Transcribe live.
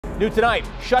New tonight,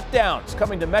 shutdowns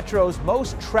coming to Metro's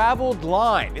most traveled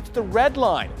line. It's the Red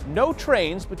Line. No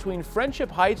trains between Friendship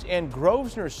Heights and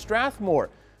Grosvenor Strathmore.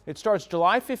 It starts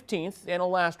July 15th and will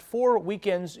last 4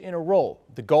 weekends in a row.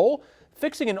 The goal?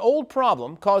 Fixing an old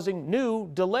problem causing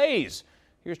new delays.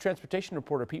 Here's transportation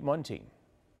reporter Pete Muntean.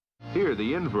 Here,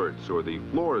 the inverts or the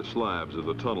floor slabs of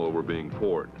the tunnel were being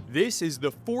poured. This is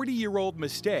the 40-year-old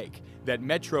mistake that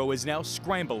Metro is now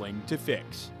scrambling to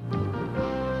fix.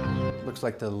 Looks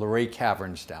like the Luray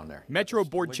Caverns down there. Metro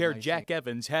Board Chair Jack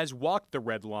Evans has walked the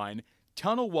Red Line.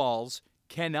 Tunnel walls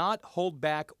cannot hold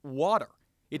back water.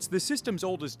 It's the system's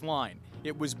oldest line.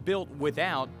 It was built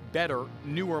without better,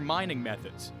 newer mining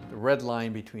methods. The Red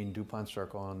Line between DuPont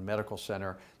Circle and Medical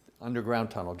Center, underground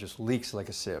tunnel, just leaks like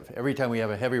a sieve. Every time we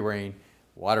have a heavy rain,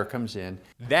 water comes in.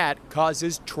 That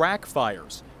causes track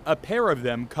fires. A pair of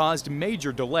them caused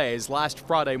major delays last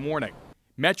Friday morning.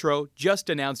 Metro just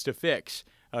announced a fix.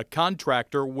 A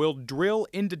contractor will drill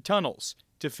into tunnels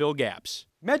to fill gaps.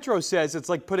 Metro says it's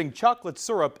like putting chocolate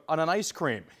syrup on an ice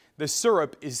cream. The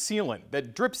syrup is sealant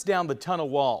that drips down the tunnel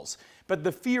walls, but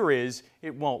the fear is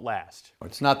it won't last.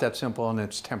 It's not that simple, and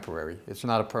it's temporary. It's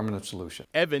not a permanent solution.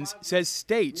 Evans says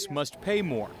states must pay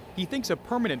more. He thinks a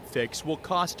permanent fix will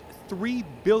cost $3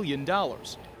 billion.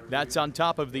 That's on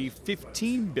top of the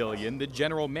 $15 billion the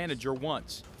general manager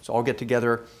wants. Let's all get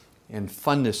together and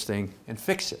fund this thing and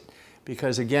fix it.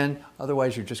 Because again,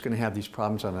 otherwise you're just going to have these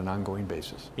problems on an ongoing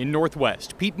basis. In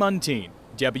Northwest, Pete Muntean,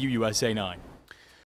 WUSA 9.